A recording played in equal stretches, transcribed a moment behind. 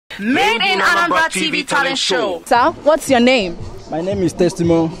Made in Anambra TV Talent Show. Sir, what's your name? My name is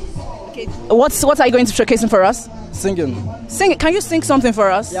Testimony. Okay. What are you going to showcasing for us? Singing. Sing. Can you sing something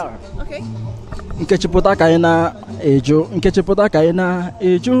for us? Yeah. Okay. Nkechipota kaina ejo, nkechipota kaina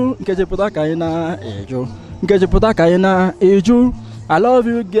ejo, nkechipota kaina ejo, nkechipota kaina ejo. I love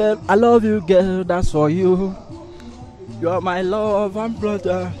you, girl, that's for you. You're my love and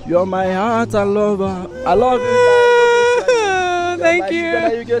brother. You're my heart and lover. I love you. Thank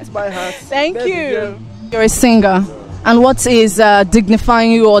you. You get my heart. Thank you. You're a singer. And what is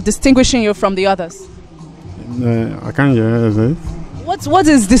dignifying you or distinguishing you from the others? I can't hear it. What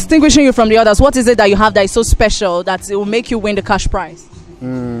is distinguishing you from the others? What is it that you have that is so special that it will make you win the cash prize?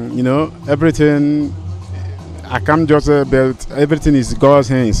 You know, everything. I can't just build. Everything is God's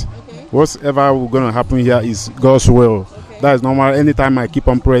hands. Okay. Whatever will gonna happen here is God's will. Okay. That is normal. Anytime I keep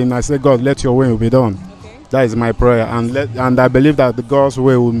on praying, I say, God, let your will be done. Okay. That is my prayer, and I believe that the God's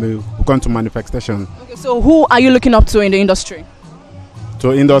will will come to manifestation. Okay. So, who are you looking up to in the industry?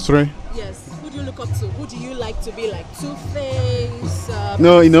 To industry? Yes. Who do you look up to? Who do you like to be like? Two-Face?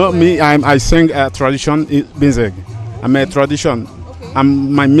 No, you know me. I sing tradition music. I'm a tradition. Okay.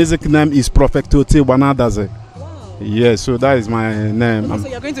 My music name is Prophet Toti Wanadaze. Yes, so that is my name. Okay, so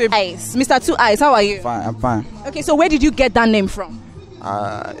you're going to be Eyes. Mr. Two Eyes, how are you? Fine, I'm fine. Okay, so where did you get that name from?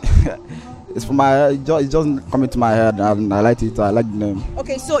 It's from it's just coming to my head and I like it. I like the name.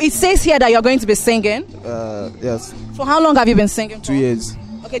 Okay, so it says here that you're going to be singing? Yes. For how long have you been singing for? 2 years.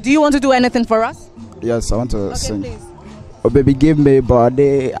 Okay, do you want to do anything for us? Yes, I want to sing. Please. Oh baby, give me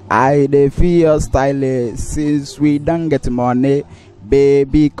body. I dey feel style since we don't get money.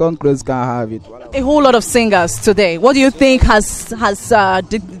 Baby, come close, can have it. A whole lot of singers today. What do you think has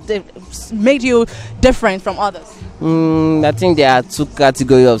made you different from others? I think there are two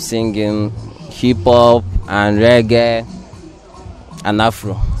categories of singing: hip hop and reggae and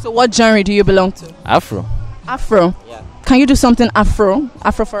Afro. So, what genre do you belong to? Afro. Afro. Yeah. Can you do something Afro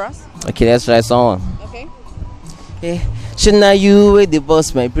for us? Okay, let's try someone. Okay. Hey, shouldn't you with the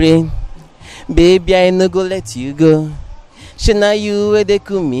boss, my brain? Baby, I no go let you go. Shouldn't you where they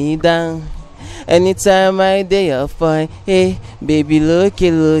cool me down? Anytime I day off, boy, hey, baby, look.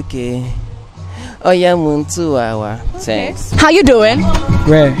 Oh yeah, moon 2 hour. Thanks. How you doing?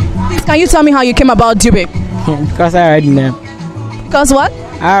 Where? Please, can you tell me how you came about Dubik? Because I write the name. Because what?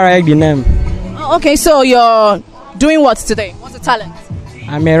 I write the name. Oh, okay, so you're doing what today? What's the talent?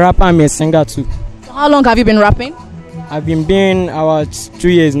 I'm a rapper, I'm a singer too. So how long have you been rapping? I've been being about 2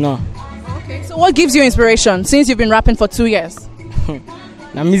 years now. Okay, so what gives you inspiration since you've been rapping for 2 years?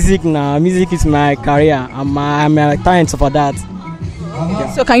 Music is my career. I'm a talent for that.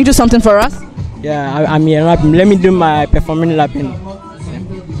 Yeah. So can you do something for us? Yeah, I'm here rapping. Let me do my performing rapping.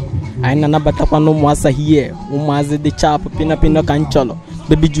 I Anambra no mwasa here. Umaze the chap pina kancholo.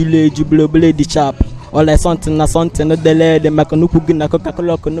 Baby Julie jublo the chap. All I something no delay the makanuku gina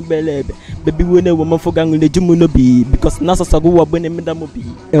Coca-Cola no belebe. Baby we ne woman for gang le jumu no be because nasa sagu wa bene medamo be.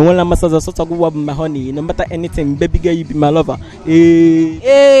 And when I must sagu wa my honey, no matter anything, baby girl you be my lover.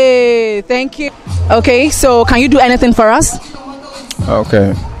 Hey, thank you. Okay, so can you do anything for us?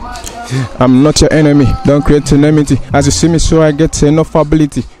 Okay. I'm not your enemy. Don't create enmity. As you see me, so I get enough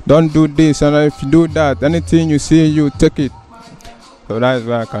ability. Don't do this, and if you do that, anything you see, you take it. So that is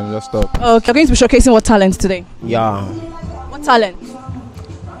why I can just stop. Okay, you're going to be showcasing what talent today? Yeah. What talent?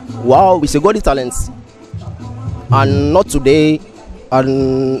 Wow, it's a good talent. And not today.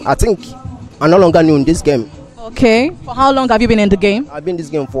 And I think I'm no longer new in this game. Okay. For how long have you been in the game? I've been in this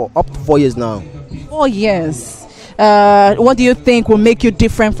game for up to 4 years now. 4 years. What do you think will make you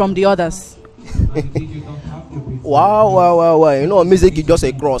different from the others? Wow. You know, music is just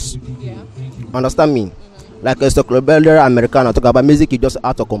a cross. Yeah. Understand me? Like a Stocklebeller American, I talk about music is just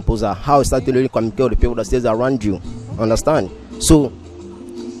art of composer. How it starts to really communicate with the people that stays around you. Understand? So,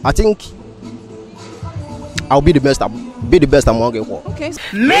 I think I'll be the best. Be the best among you. Okay.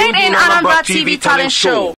 Made in Anambra TV Talent Show.